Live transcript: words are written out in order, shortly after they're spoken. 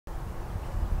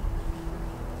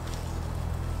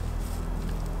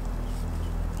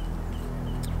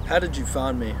How did you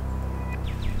find me?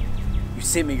 You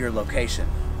sent me your location.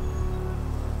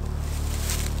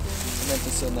 I meant to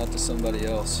send that to somebody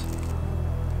else.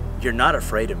 You're not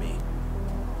afraid of me.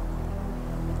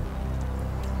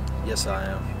 Yes, I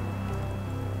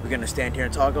am. We're gonna stand here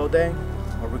and talk all day,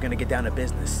 or we're gonna get down to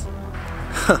business.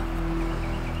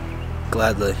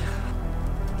 Gladly.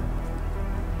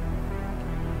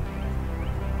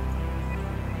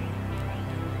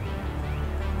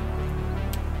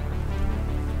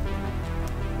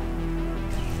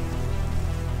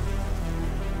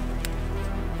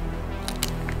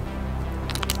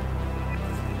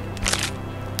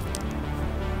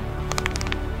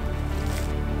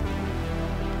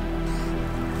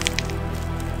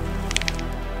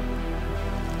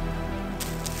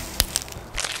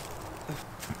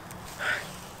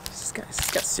 Is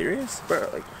this guy serious? Bro,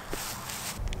 like...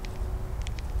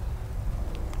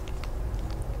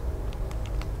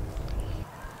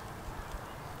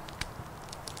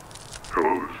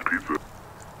 Hello, this is pizza.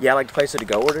 Yeah, I like to place it to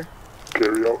go order.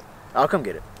 Carry out. I'll come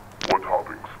get it. What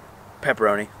toppings?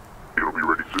 Pepperoni. It'll be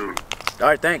ready soon.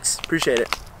 Alright, thanks. Appreciate it.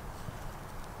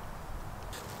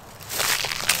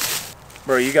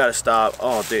 Bro, you gotta stop.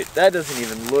 Oh, dude, that doesn't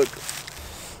even look...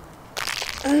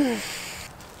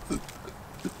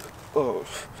 Oh.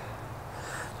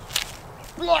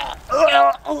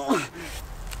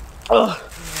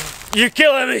 You're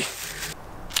killing me.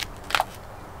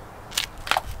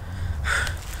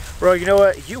 Bro, you know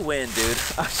what? You win, dude.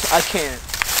 I can't.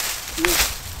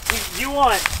 You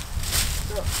won.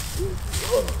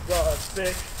 Oh, God, I'm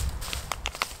sick.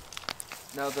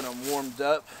 Now that I'm warmed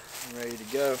up and ready to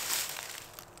go.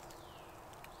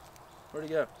 Where'd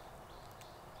he go?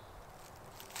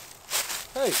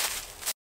 Hey.